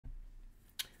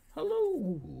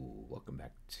Hello, welcome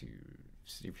back to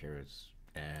City of Heroes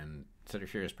and City of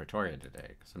Heroes Pretoria today,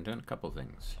 because I'm doing a couple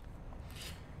things.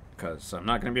 Because I'm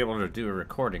not going to be able to do a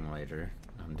recording later.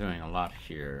 I'm doing a lot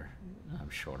here. I'm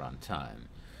short on time.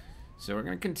 So we're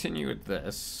going to continue with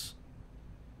this,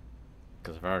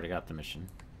 because I've already got the mission.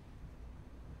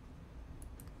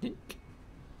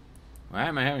 Why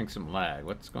am I having some lag?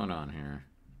 What's going on here?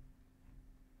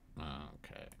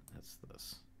 Okay, that's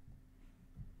this.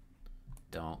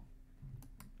 Don't.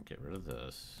 Get rid of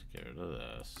this. Get rid of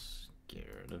this. Get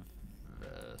rid of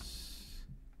this.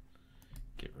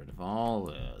 Get rid of all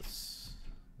this.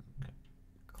 Okay.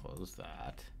 Close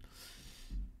that.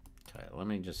 Okay, let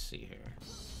me just see here.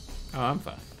 Oh, I'm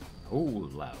fine. Ooh,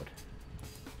 loud.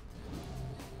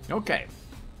 Okay.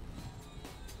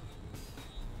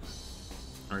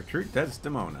 Recruit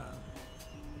Desdemona.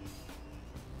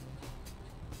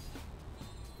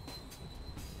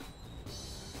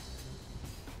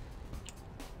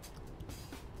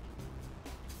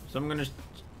 So I'm gonna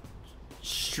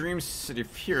stream City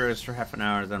of Heroes for half an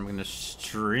hour, then I'm gonna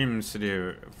stream City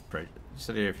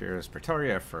of Heroes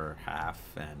Pretoria for half,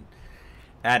 and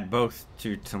add both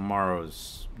to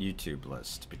tomorrow's YouTube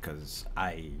list because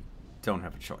I don't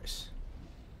have a choice.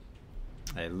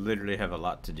 I literally have a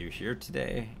lot to do here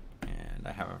today, and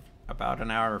I have about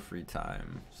an hour of free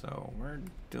time. So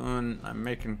I'm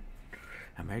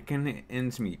making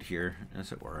ends meet here,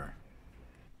 as it were.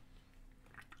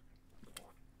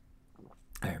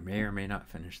 I may or may not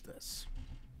finish this.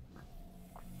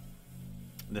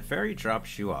 The ferry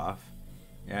drops you off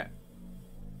at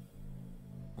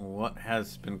what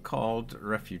has been called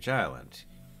Refuge Island.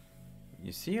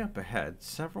 You see up ahead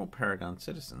several Paragon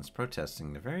citizens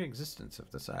protesting the very existence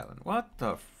of this island. What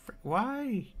the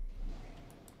why?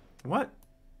 What?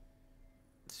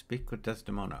 Speak with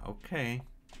Desdemona. Okay.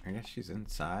 I guess she's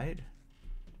inside.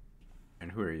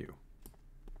 And who are you?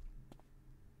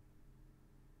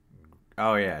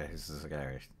 Oh yeah, this is the guy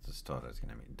I just told I was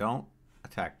gonna meet. Don't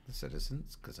attack the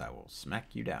citizens, because I will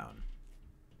smack you down.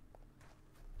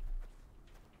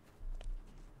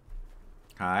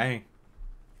 Hi,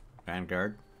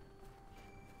 Vanguard.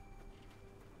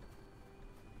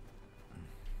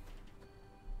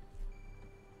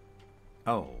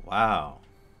 Oh wow.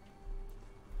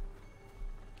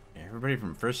 Everybody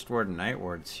from First Ward and Night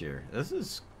Ward's here. This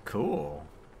is cool.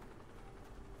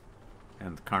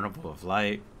 And the Carnival of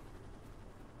Light.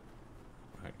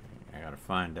 I gotta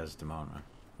find Desdemona.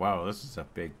 Wow, this is a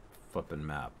big flippin'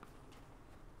 map.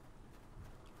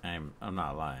 I'm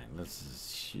not lying. This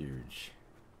is huge.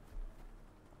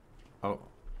 Oh,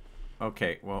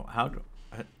 okay. Well, how do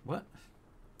what?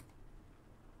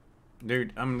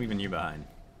 Dude, I'm leaving you behind.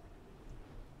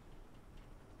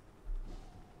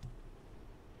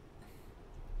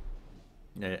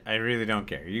 I really don't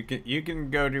care. You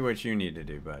can go do what you need to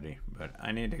do, buddy. But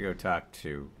I need to go talk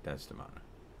to Desdemona.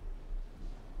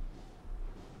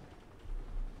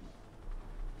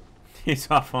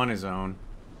 He's off on his own.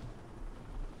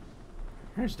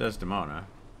 Here's Desdemona.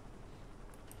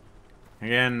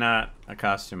 Again, not a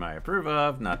costume I approve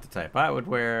of, not the type I would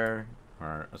wear,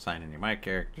 or assign any of my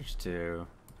characters to.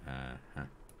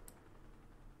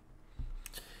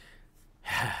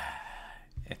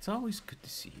 It's always good to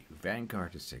see you.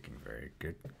 Vanguard is taking very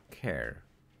good care.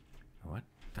 What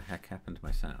the heck happened to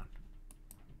my sound?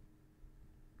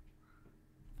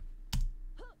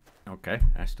 Okay,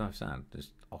 I still have sound,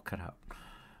 just all cut out.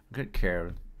 Good care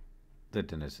of the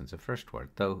denizens of First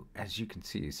Ward, though, as you can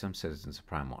see, some citizens of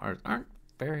Primal Earth aren't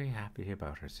very happy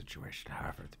about her situation.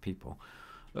 However, the people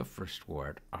of First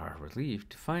Ward are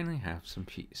relieved to finally have some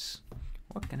peace.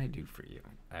 What can I do for you?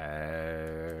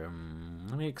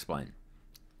 Let me explain.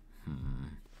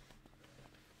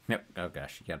 Yep, oh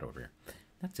gosh, get over here.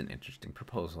 That's an interesting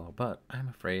proposal, but I'm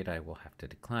afraid I will have to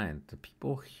decline. The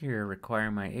people here require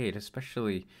my aid,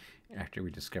 especially after we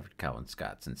discovered Calvin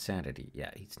Scott's insanity. Yeah,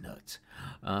 he's nuts.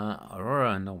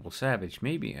 Aurora and Noble Savage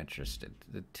may be interested.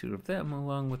 The two of them,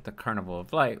 along with the Carnival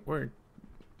of Light, were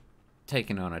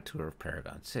taken on a tour of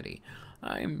Paragon City.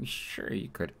 I'm sure you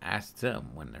could ask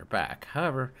them when they're back.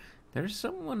 However, there's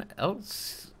someone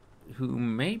else who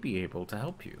may be able to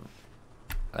help you.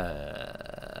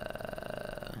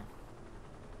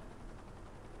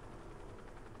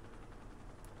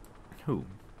 Who?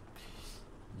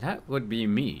 That would be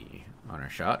me on a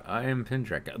shot. I am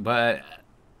Pintrek, but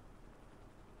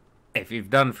if you've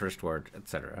done First Ward,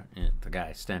 etc., the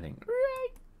guy standing right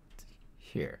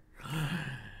here.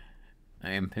 I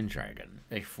am Pendragon,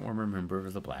 a former member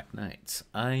of the Black Knights.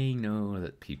 I know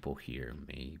that people here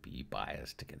may be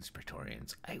biased against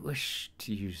Praetorians. I wish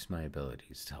to use my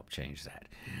abilities to help change that.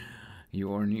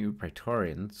 Your new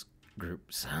Praetorians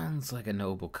group sounds like a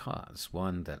noble cause,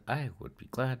 one that I would be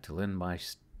glad to lend my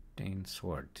stained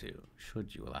sword to,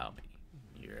 should you allow me.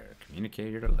 Your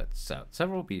communicator lets out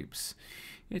several beeps.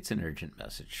 It's an urgent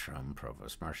message from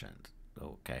Provost Marchand.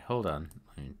 Okay, hold on.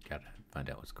 I gotta find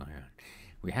out what's going on.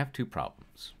 We have two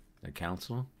problems. The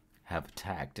Council have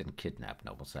attacked and kidnapped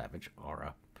Noble Savage,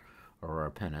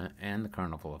 Aurora Penna, and the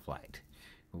Carnival of Light.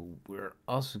 We're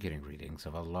also getting readings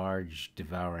of a large,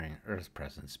 devouring Earth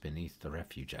presence beneath the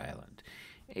refuge island.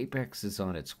 Apex is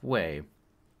on his way.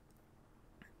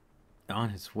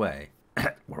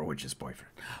 Warwitch's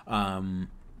boyfriend.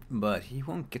 But he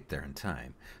won't get there in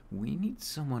time. We need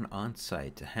someone on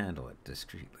site to handle it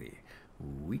discreetly.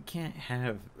 We can't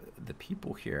have the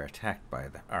people here attacked by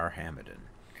our Hamadan.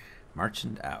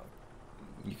 Marchand out.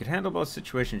 You could handle both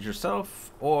situations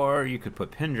yourself, or you could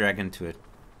put Pendragon to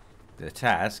the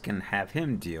task and have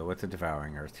him deal with the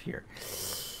devouring Earth here.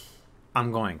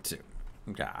 I'm going to.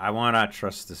 Okay, I want to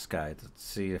trust this guy. Let's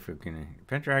see if we can.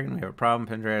 Pendragon, we have a problem.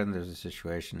 Pendragon, there's a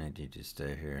situation. I need you to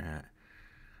stay here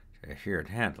and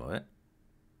handle it.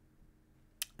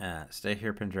 Stay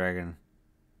here, Pendragon.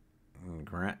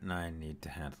 Grant and I need to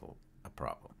handle a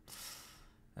problem.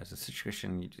 There's a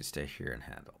situation you need to stay here and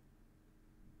handle.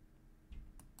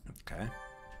 Okay.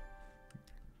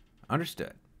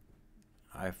 Understood.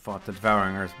 I fought the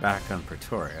Devouring Earth back on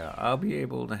Pretoria. I'll be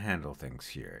able to handle things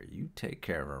here. You take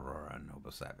care of Aurora and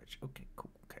Noble Savage. Okay,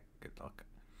 cool. Okay, good luck.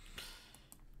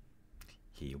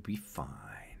 He'll be fine.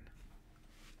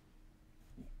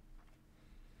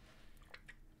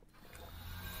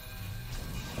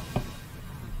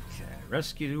 Okay,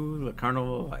 rescue the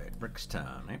Carnival at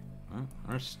Brickstown. Eh? Well,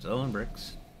 we're still in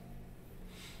Bricks.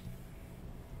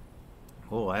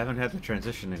 Oh, I haven't had to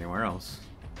transition anywhere else.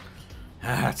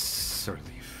 That's a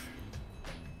relief.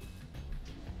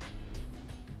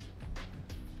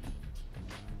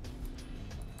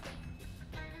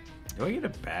 Do I get a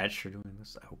badge for doing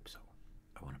this? I hope so.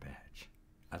 I want a badge.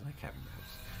 I like having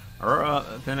those. Aurora,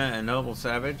 Penna, and Noble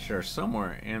Savage are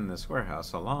somewhere in this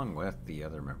warehouse along with the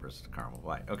other members of the Carnival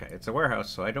Light. Okay, it's a warehouse,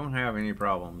 so I don't have any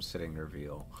problems sitting to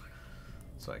reveal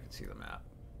so I can see the map.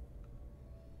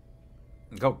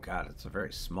 Oh god, it's a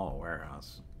very small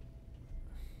warehouse.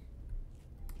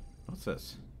 What's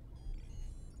this?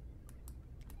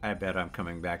 I bet I'm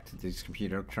coming back to these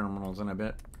computer terminals in a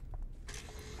bit.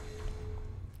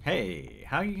 Hey,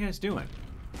 how you guys doing?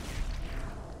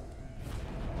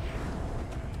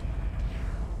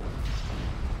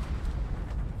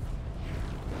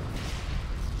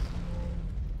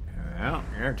 Well,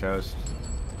 you're toast.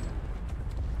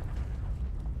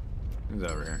 Who's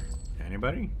over here?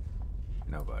 Anybody?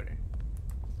 Nobody.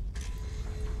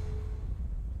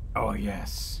 Oh,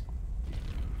 yes.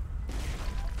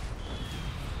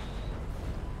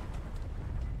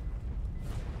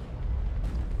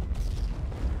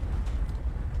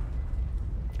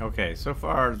 Okay, so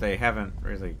far they haven't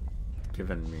really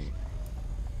given me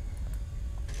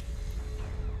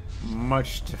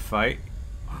much to fight.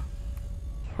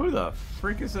 Who the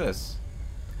freak is this?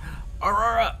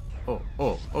 Aurora! Oh,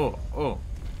 oh, oh, oh.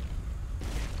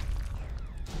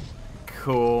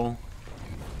 Cool.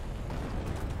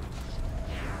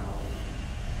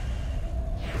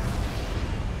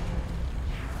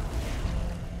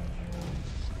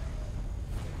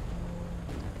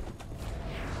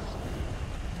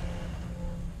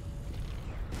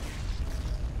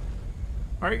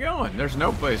 Where are you going? There's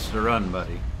no place to run,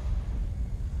 buddy.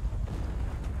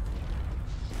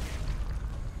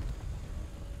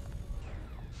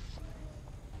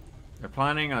 They're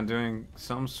planning on doing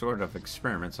some sort of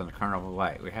experiments on the Carnival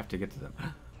Light. We have to get to them.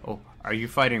 Oh, are you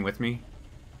fighting with me?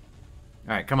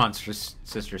 Alright, come on,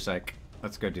 Sister Psych.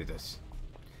 Let's go do this.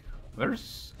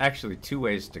 There's actually two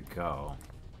ways to go.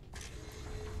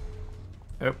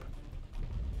 Oop.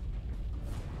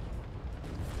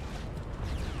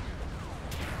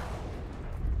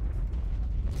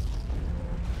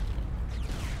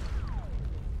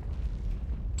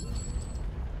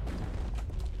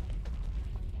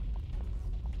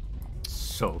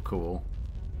 So cool.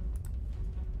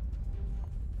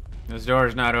 This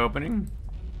door's not opening.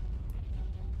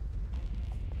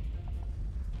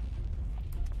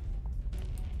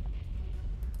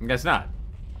 Guess not.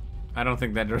 I don't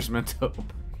think that door's meant to open.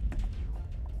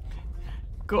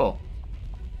 Cool.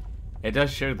 It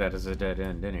does show that as a dead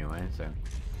end anyway, so.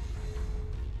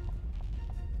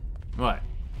 What?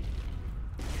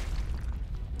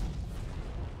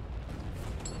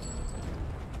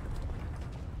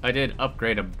 I did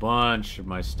upgrade a bunch of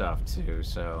my stuff too,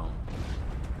 so.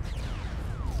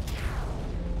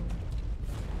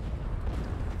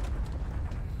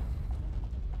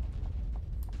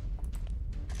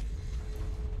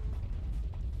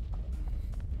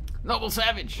 Noble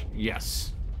Savage!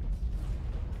 Yes.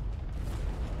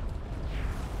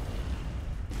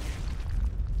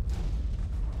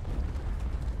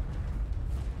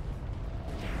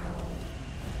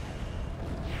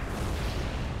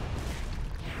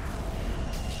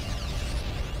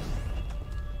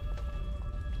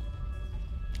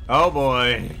 Oh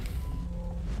boy.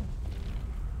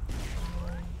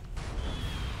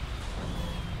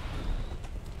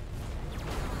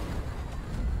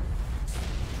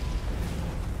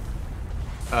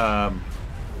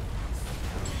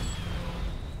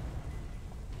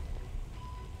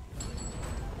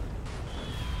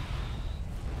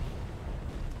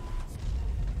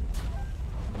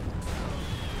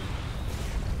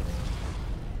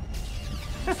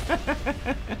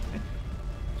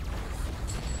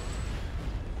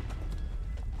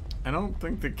 I don't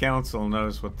think the council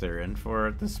knows what they're in for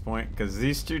at this point, because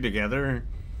these two together,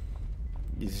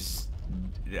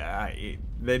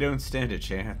 they don't stand a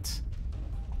chance.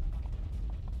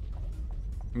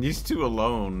 These two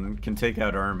alone can take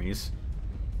out armies.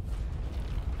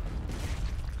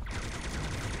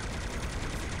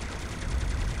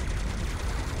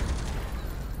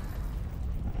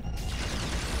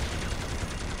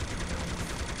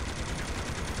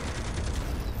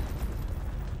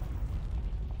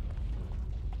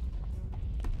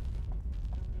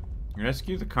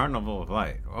 Rescue the Carnival of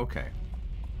Light. Okay.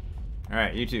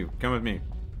 Alright, you two, come with me.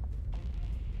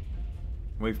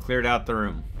 We've cleared out the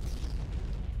room.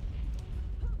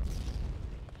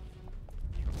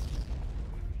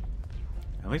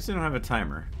 At least I don't have a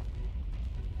timer.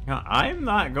 Now, I'm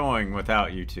not going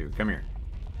without you two. Come here.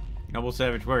 Noble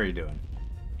Savage, what are you doing?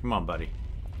 Come on, buddy.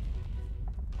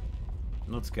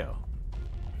 Let's go.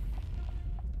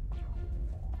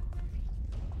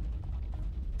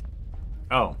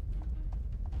 Oh.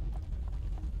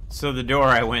 So the door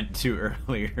I went to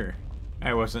earlier,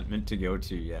 I wasn't meant to go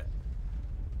to yet.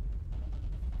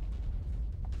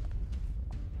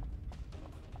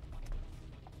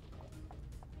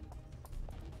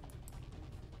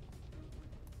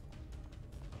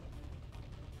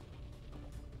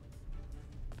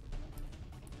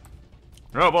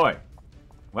 Oh boy.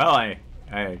 Well,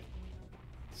 I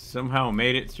somehow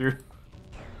made it through.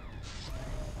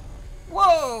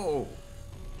 Whoa!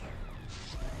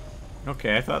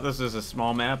 Okay, I thought this was a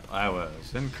small map. I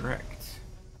was incorrect.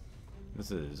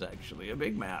 This is actually a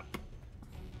big map.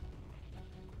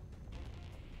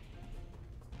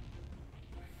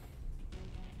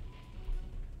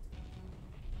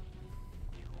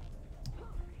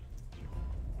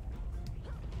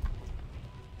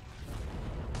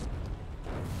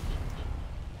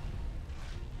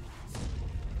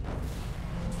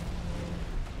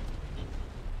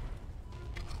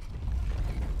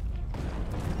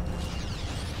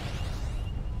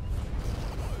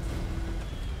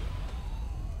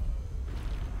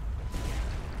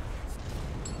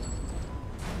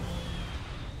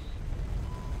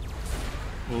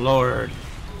 Lord.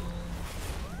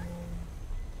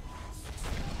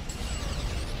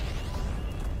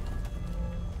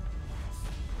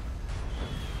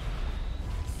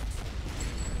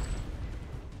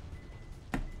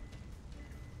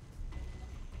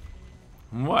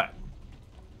 What?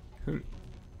 Who?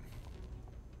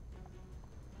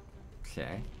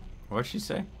 Okay. What'd she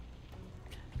say?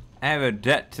 I have a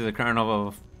debt to the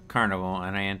Carnival,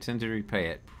 and I intend to repay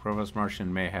it. Provost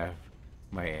Martian may have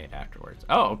my aid afterwards.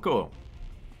 Oh, cool.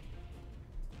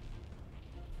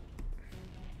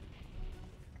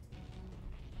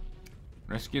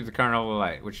 Rescue the Carnival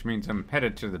Light, which means I'm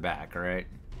headed to the back, right?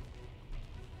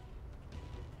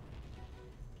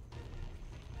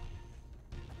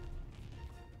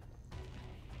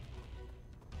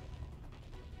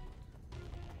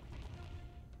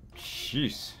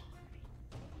 Jeez.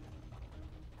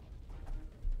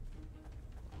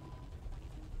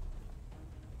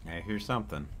 I hear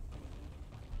something.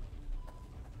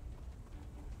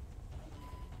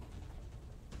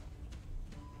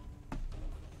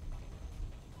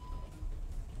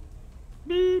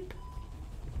 Beep.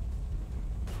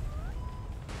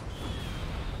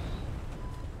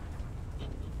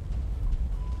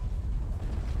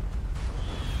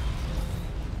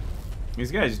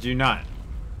 These guys do not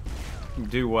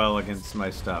do well against my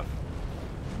stuff.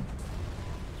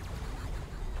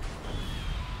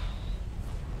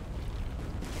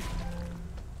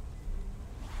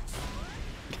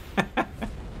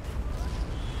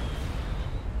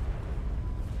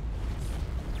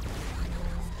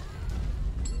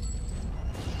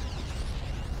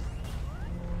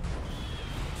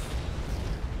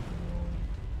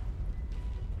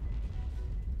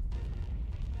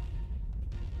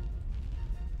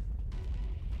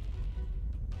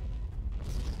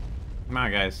 Come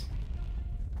on, guys.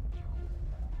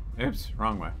 Oops,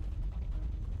 wrong way.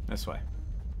 This way.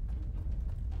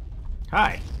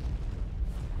 Hi.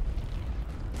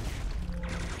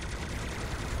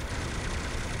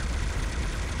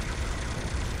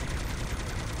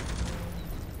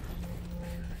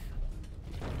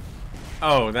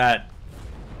 Oh, that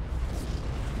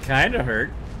kind of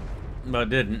hurt, but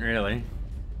didn't really.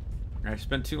 I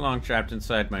spent too long trapped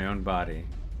inside my own body.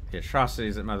 The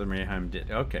atrocities that Mother Mayhem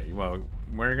did. Okay, well,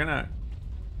 we're gonna...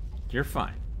 You're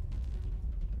fine.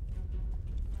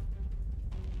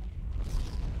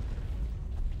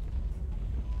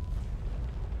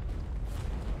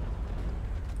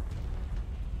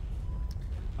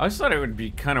 I always thought it would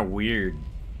be kind of weird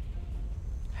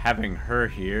having her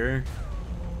here.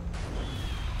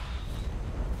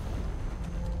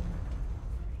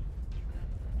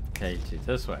 Okay,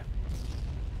 this way.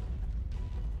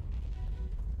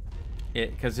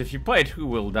 Because if you played Who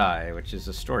Will Die, which is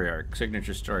a story arc,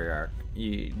 signature story arc,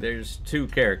 there's two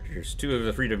characters, two of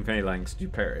the Freedom Phalanx do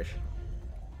perish.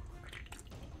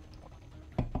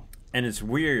 And it's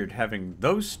weird having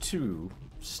those two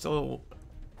still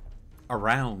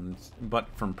around, but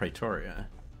from Praetoria.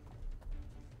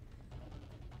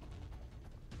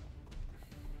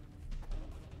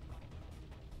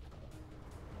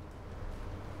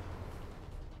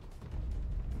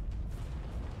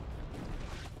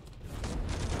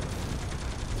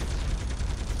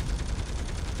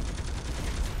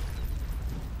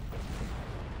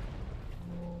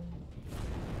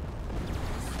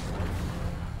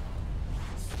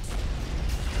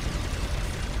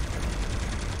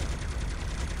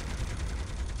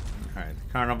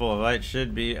 Carnival of Light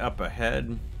should be up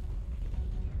ahead.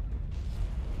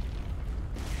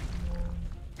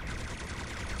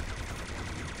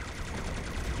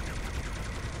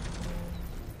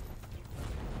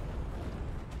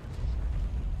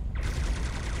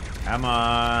 Come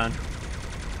on.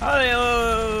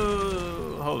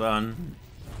 Hello. Hold on.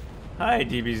 Hi,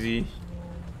 DBZ.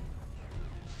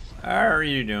 How are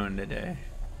you doing today?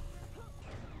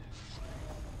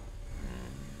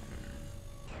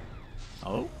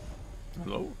 Hello?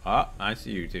 Hello? Ah, I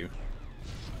see you two.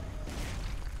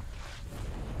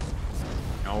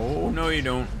 Oh, no you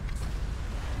don't.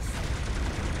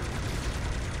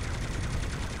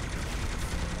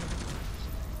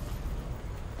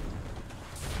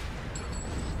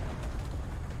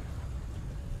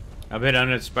 A bit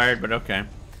uninspired, but okay.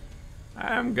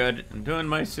 I'm good. I'm doing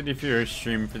my City Fury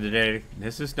stream for the day.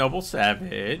 This is Noble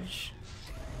Savage.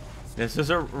 This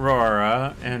is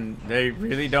Aurora, and they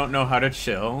really don't know how to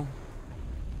chill.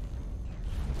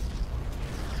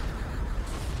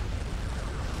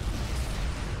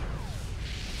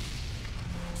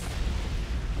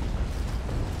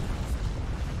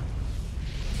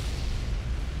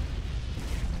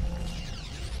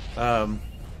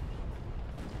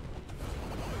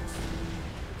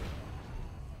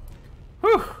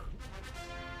 Whew.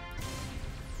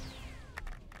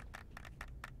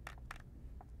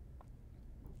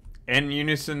 In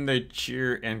unison, they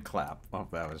cheer and clap. Oh,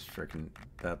 that was freaking...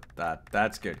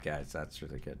 That's good, guys. That's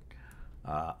really good.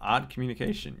 Odd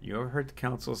communication. You overheard the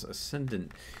council's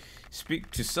ascendant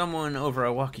speak to someone over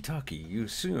a walkie-talkie. You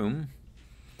assume,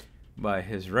 by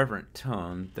his reverent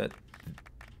tone, that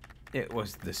it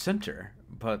was the center,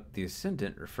 but the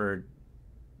ascendant referred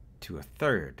to a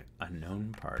third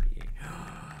unknown party.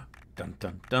 Dun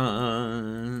dun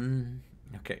dun.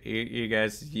 Okay, you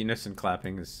guys, unison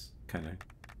clapping is kind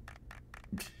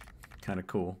of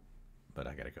cool, but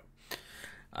I gotta go.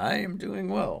 I am doing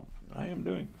well. I am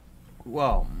doing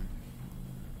well.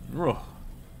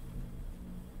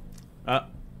 I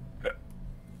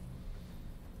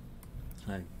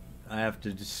have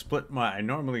to just split my... I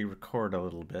normally record a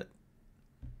little bit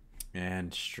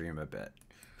and stream a bit.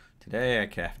 Today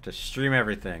I have to stream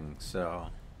everything, so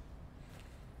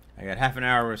I got half an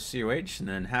hour with COH and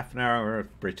then half an hour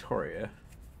with Praetoria.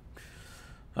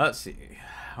 Let's see.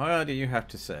 What do you have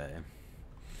to say?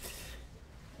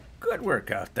 Good work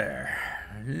out there.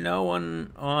 No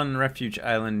one on Refuge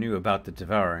Island knew about the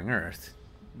Devouring Earth.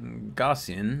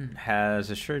 Gaussian has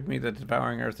assured me that the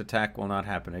Devouring Earth attack will not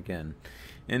happen again.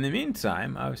 In the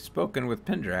meantime, I've spoken with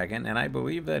Pendragon, and I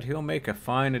believe that he'll make a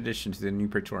fine addition to the new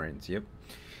Praetorians. Yep.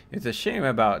 It's a shame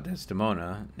about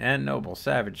Desdemona, and Noble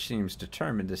Savage seems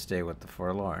determined to stay with the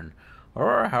Forlorn.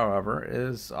 Aurora, however,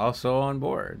 is also on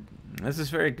board. This is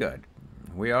very good.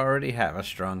 We already have a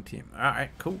strong team.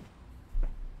 Alright, cool.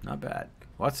 Not bad.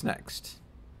 What's next?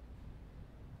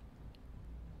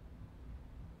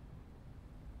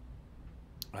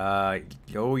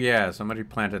 Oh yeah, somebody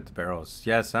planted the barrels.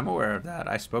 Yes, I'm aware of that.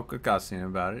 I spoke with Gaussian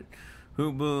about it.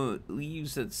 who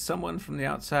believes that someone from the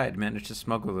outside managed to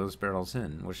smuggle those barrels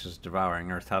in, which is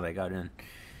devouring Earth how they got in.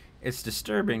 It's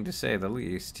disturbing to say the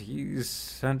least.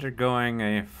 He's undergoing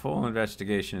a full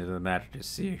investigation into the matter to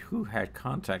see who had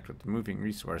contact with the moving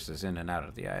resources in and out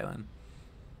of the island.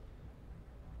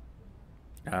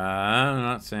 I'm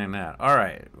not saying that.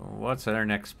 Alright, what's our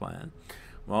next plan?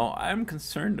 Well, I'm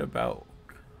concerned about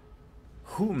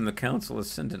whom the council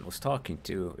ascendant was talking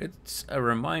to. It's a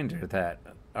reminder that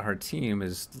our team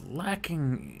is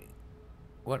lacking...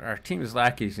 What our team is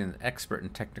lacking is an expert in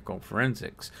technical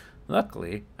forensics.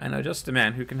 Luckily, I know just a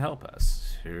man who can help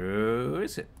us. Who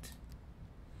is it?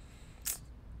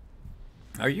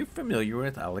 Are you familiar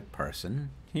with Alec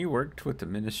Parson? He worked with the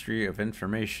Ministry of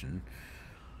Information,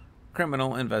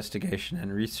 Criminal Investigation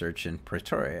and Research in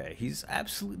Pretoria. He's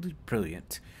absolutely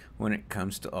brilliant when it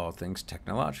comes to all things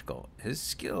technological. His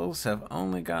skills have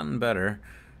only gotten better.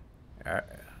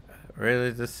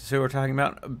 Really, this is who we're talking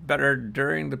about? Better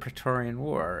during the Praetorian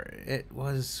War. It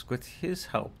was with his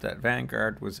help that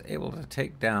Vanguard was able to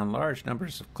take down large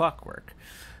numbers of clockwork.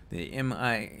 The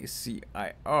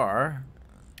MICIR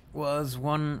was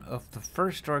one of the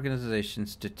first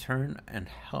organizations to turn and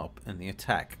help in the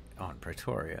attack on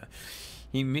Pretoria.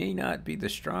 He may not be the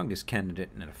strongest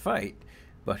candidate in a fight,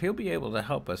 but he'll be able to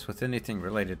help us with anything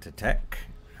related to tech.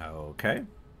 Okay.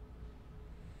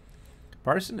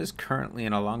 Parson is currently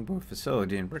in a longbow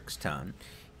facility in Brickstown.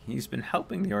 He's been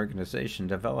helping the organization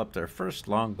develop their first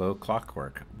longbow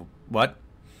clockwork. What?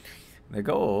 The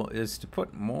goal is to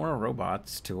put more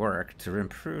robots to work to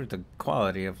improve the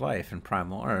quality of life in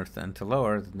Primal Earth and to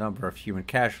lower the number of human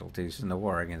casualties in the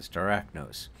war against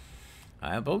Arachnos.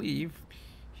 I believe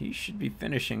he should be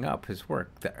finishing up his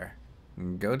work there.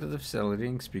 Go to the facility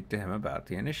and speak to him about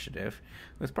the initiative.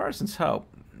 With Parsons' help,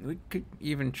 we could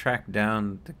even track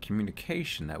down the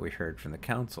communication that we heard from the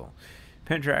council.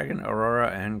 Pendragon,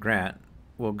 Aurora, and Grant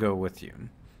will go with you.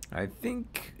 I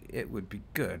think it would be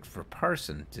good for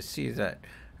Parson to see that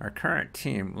our current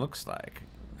team looks like.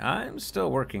 I'm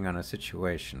still working on a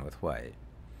situation with White.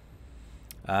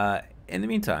 In the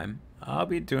meantime, I'll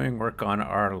be doing work on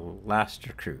our last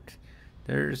recruit.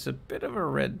 There's a bit of a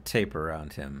red tape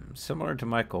around him, similar to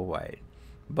Michael White,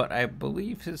 but I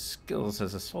believe his skills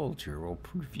as a soldier will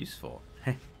prove useful.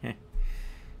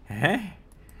 I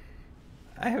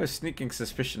have a sneaking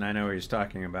suspicion I know what he's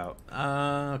talking about.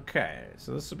 Okay,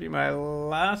 so this will be my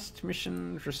last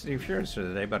mission for City of Heroes for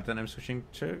the day, but then I'm switching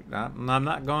to... I'm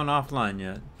not going offline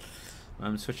yet.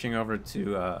 I'm switching over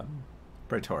to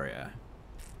Pretoria.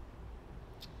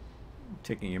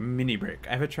 Taking a mini break.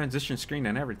 I have a transition screen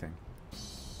and everything.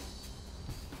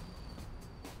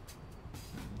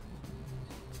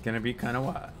 It's gonna be kind of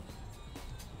wild.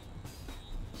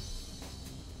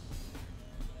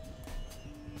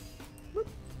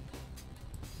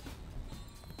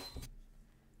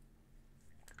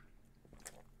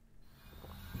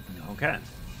 Okay.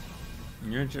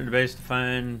 You're into the base to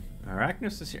find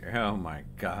Arachnos is here. Oh my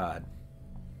god.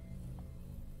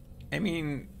 I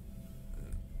mean,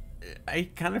 I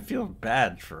kind of feel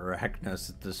bad for Arachnos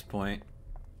at this point.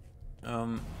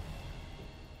 4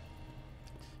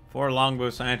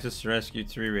 longbow scientists rescued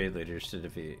 3 raid leaders to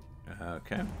defeat.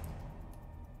 Okay.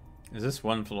 Is this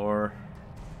one floor?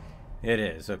 It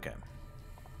is, okay.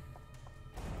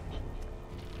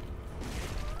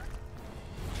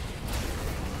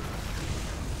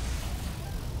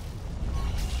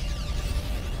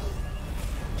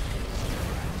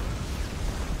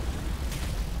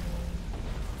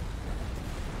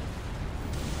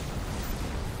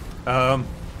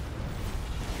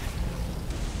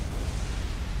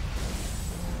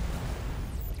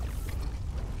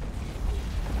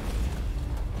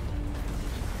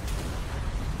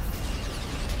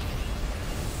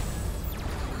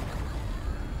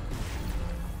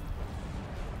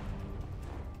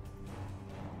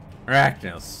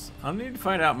 Arachnos. I'll need to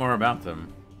find out more about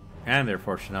them. And their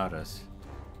Fortunatas.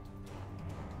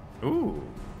 Ooh.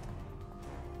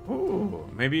 Ooh.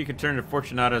 Maybe you could turn the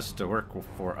Fortunatas to work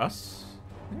for us?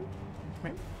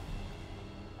 Maybe.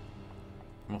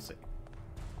 We'll see.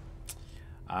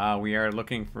 We are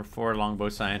looking for 4 longbow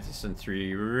scientists and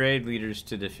 3 raid leaders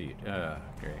to defeat.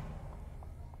 Great.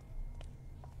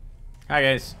 Hi,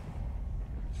 guys.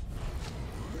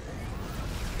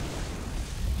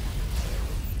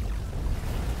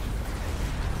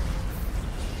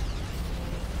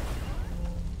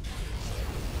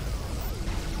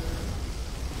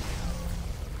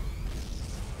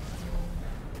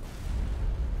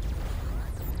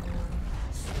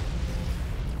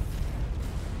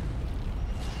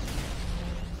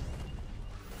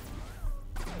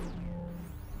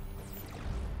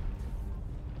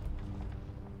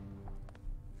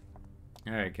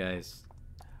 Alright, guys.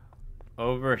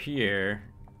 Over here,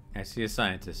 I see a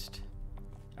scientist.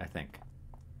 I think.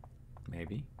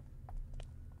 Maybe.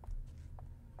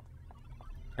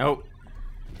 Nope.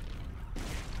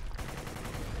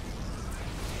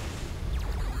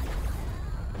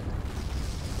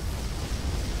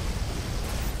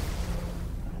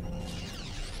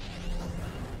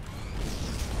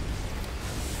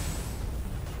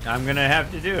 I'm gonna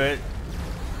have to do it.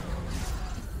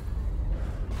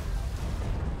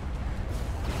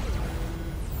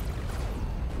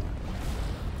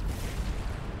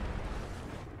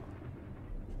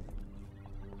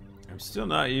 I'm still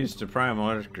not used to primal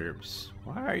earth groups.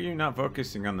 Why are you not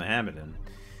focusing on the Hamadon?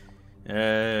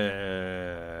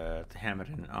 The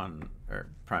Hamadon on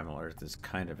primal earth is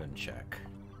kind of in check.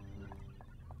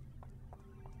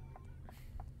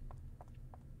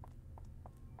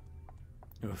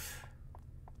 Oof.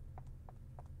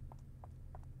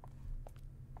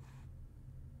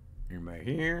 Anybody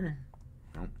here?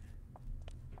 Nope.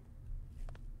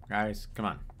 Guys, come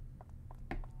on.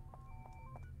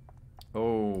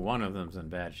 Oh, one of them's in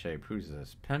bad shape. Who's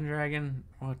this? Pendragon?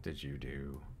 What did you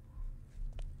do?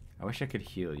 I wish I could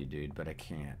heal you, dude, but I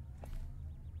can't.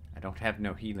 I don't have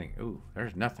no healing. Ooh,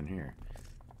 there's nothing here.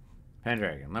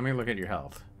 Pendragon, let me look at your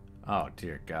health. Oh,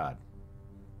 dear God.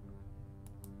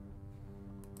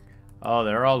 Oh,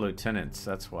 they're all lieutenants.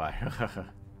 That's why.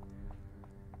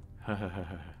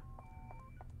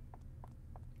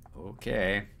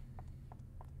 Okay.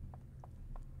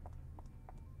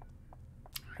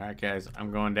 Alright, guys.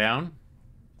 I'm going down.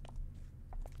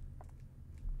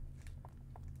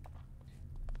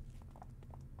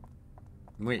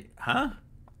 Wait, huh?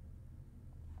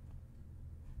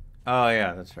 Oh,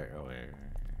 yeah, that's right. Oh, wait.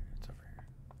 It's over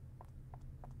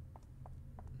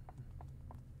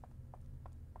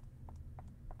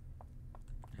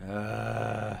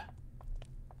here.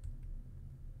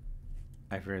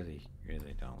 I really,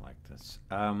 really don't like this.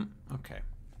 Okay.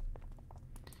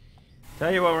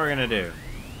 Tell you what we're gonna do.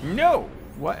 No!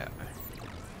 What?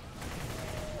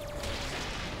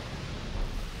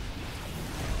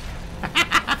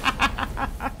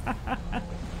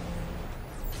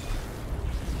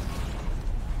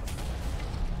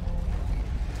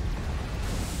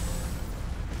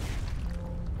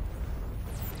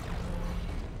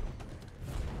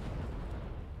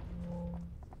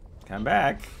 Come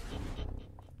back.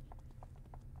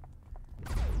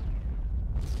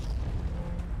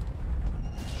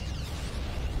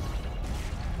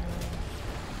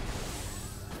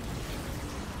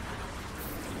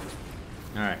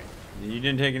 Alright. You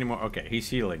didn't take any more. Okay, he's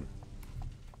healing.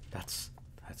 That's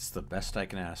the best I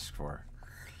can ask for.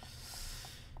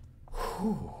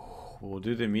 Whew. We'll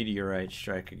do the meteorite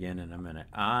strike again in a minute.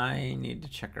 I need to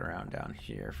check around down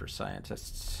here for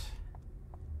scientists.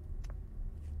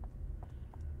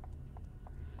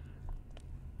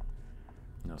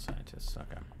 No scientists,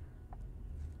 okay.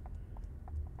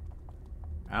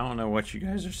 I don't know what you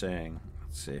guys are saying.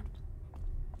 Let's see.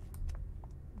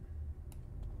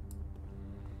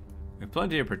 We have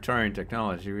plenty of Praetorian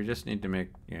technology. We just need to make,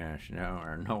 yeah, no,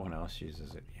 or no one else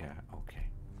uses it. Yeah, okay.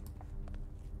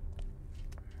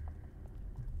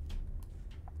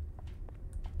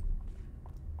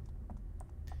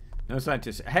 No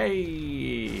scientists.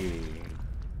 Hey!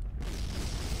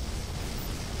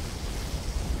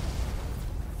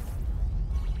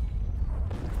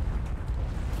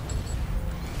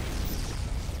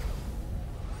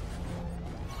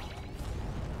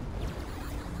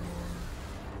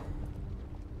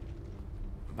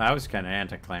 That was kind of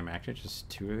anticlimactic, just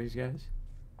two of these guys.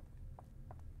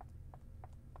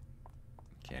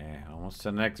 Okay, almost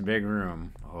to the next big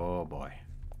room. Oh boy.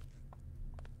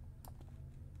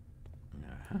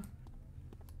 Uh-huh.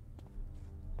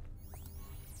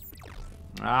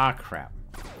 Ah, crap.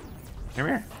 Come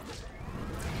here.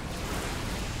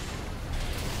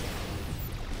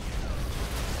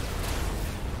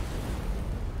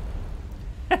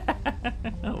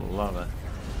 I love it.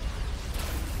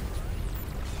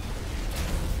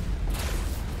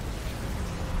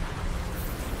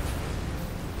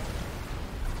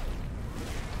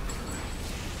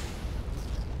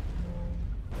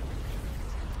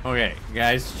 Okay,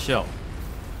 guys, chill.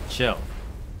 Chill.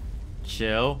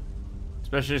 Chill.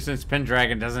 Especially since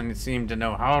Pendragon doesn't seem to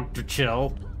know how to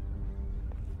chill.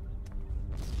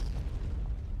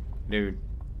 Dude,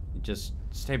 just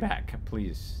stay back,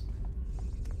 please.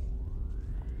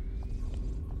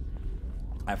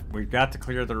 We've got to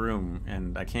clear the room,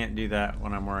 and I can't do that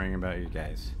when I'm worrying about you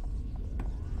guys.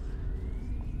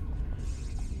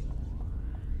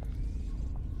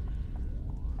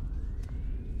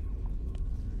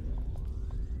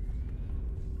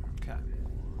 Okay.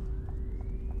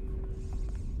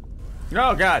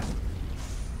 Oh, God.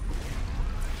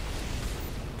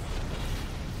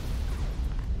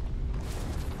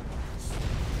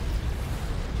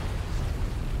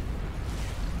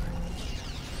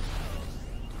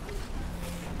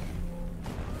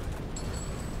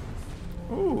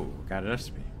 Ooh, got a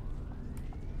recipe.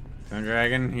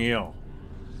 Dragon heal.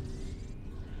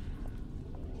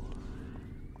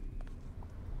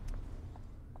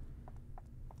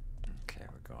 Okay,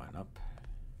 we're going up.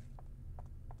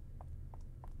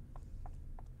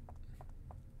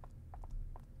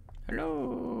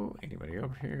 Hello? Anybody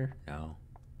over here? No.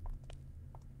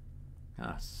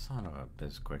 Ah, son of a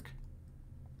bisquick.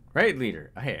 Raid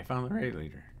leader. Hey, I found the raid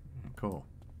leader. Cool.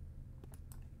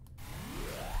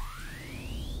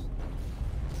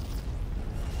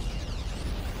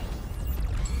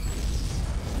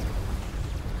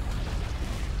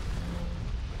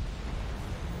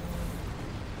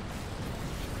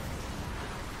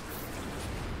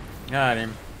 Got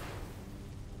him.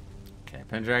 Okay,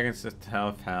 Pendragon's just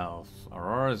health.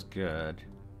 Aurora's good.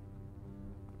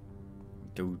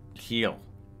 Dude, heal.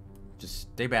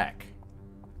 Just stay back.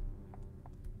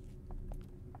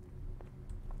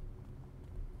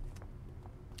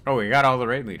 Oh, we got all the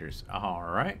raid leaders.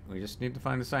 Alright, we just need to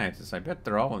find the scientists. I bet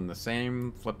they're all in the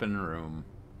same flippin' room.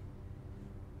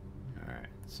 Alright,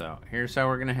 so here's how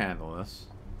we're gonna handle this.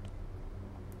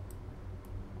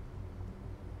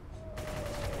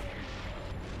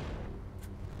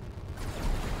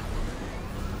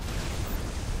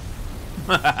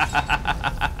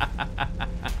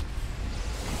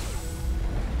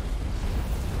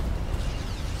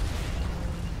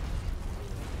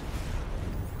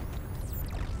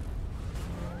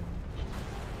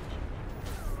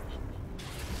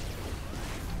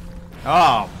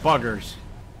 Oh, buggers.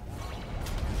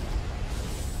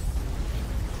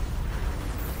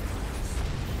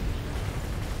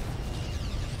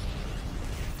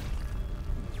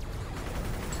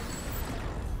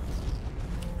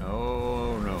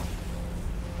 Oh, no.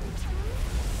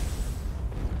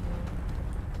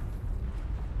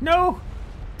 No!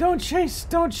 Don't chase!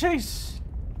 Don't chase!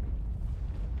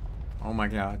 Oh my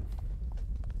god.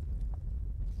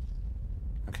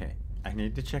 Okay, I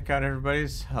need to check out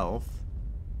everybody's health.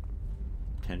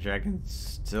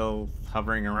 Pendragon's still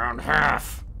hovering around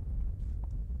half.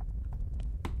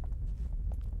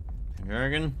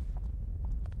 Pendragon?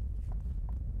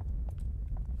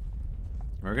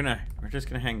 We're just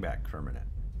gonna hang back for a minute.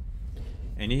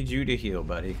 I need you to heal,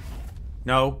 buddy.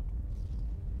 No.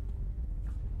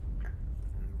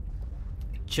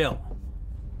 Chill.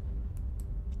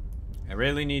 I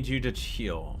really need you to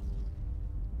heal.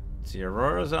 See,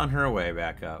 Aurora's on her way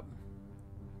back up.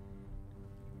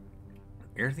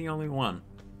 You're the only one.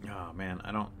 Oh man,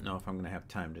 I don't know if I'm gonna have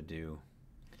time to do.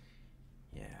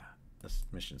 Yeah, this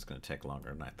mission's gonna take longer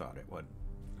than I thought it would.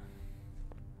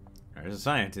 There's a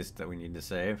scientist that we need to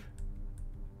save.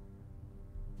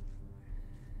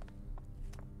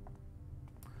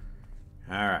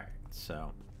 Alright,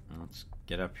 so let's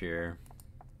get up here.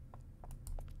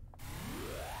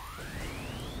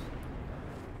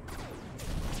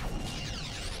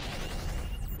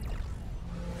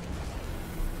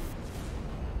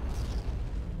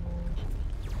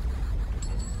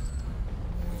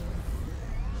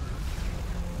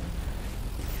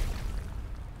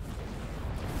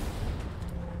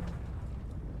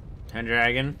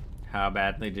 Pendragon, how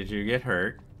badly did you get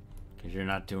hurt? Because you're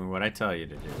not doing what I tell you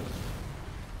to do.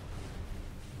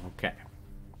 Okay.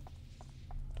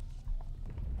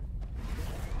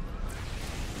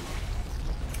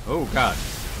 Oh, God.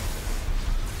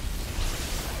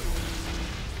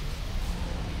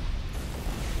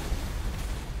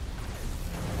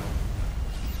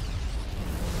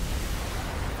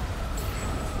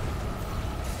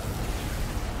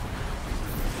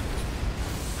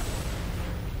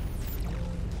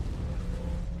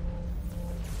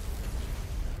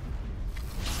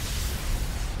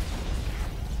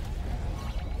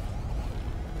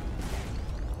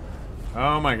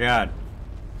 Oh my god.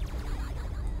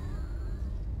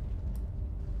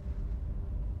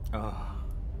 Oh.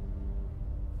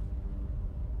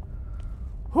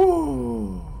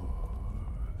 Whew.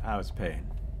 That was pain.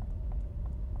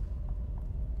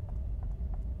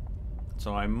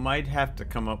 So I might have to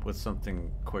come up with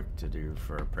something quick to do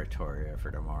for Pretoria for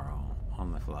tomorrow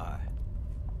on the fly.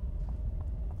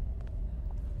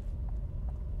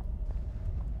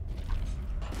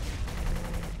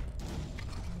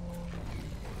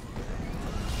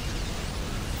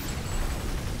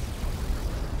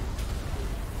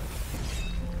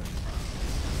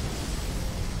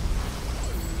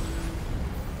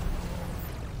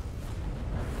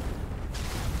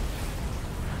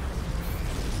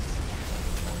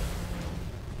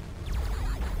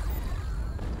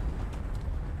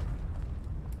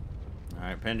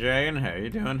 Alright, Pendragon, how you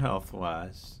doing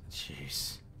health-wise?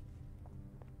 Jeez.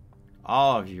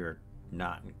 All of you are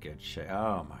not in good shape.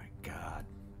 Oh my god.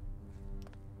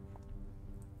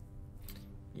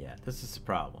 Yeah, this is the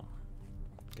problem.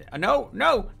 Okay. No!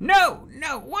 No! No!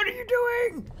 No! What are you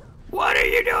doing? What are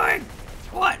you doing?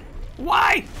 What?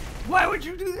 Why? Why would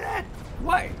you do that?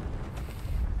 Why?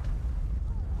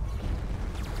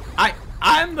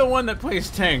 I'm the one that plays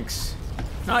tanks,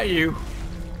 not you.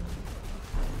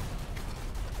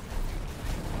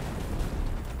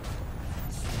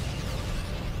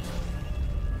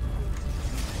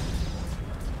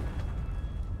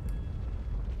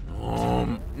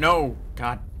 No,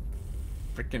 God,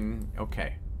 freaking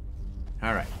okay.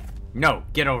 All right, no,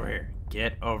 get over here.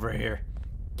 Get over here.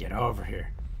 Get over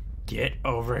here. Get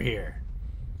over here.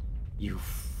 You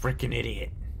freaking idiot.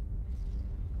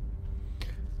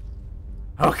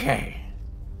 Okay.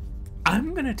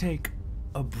 I'm gonna take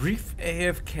a brief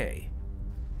AFK.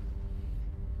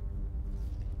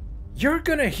 You're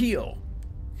gonna heal.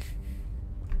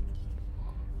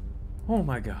 Oh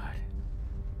my god.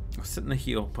 I'll sit in the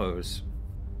heal pose.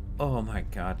 Oh my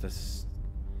god, this...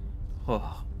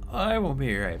 Oh, I will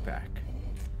be right back.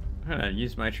 I'm gonna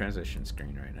use my transition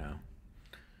screen right now.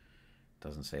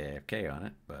 Doesn't say AFK on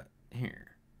it, but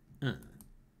here.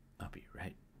 I'll be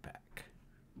right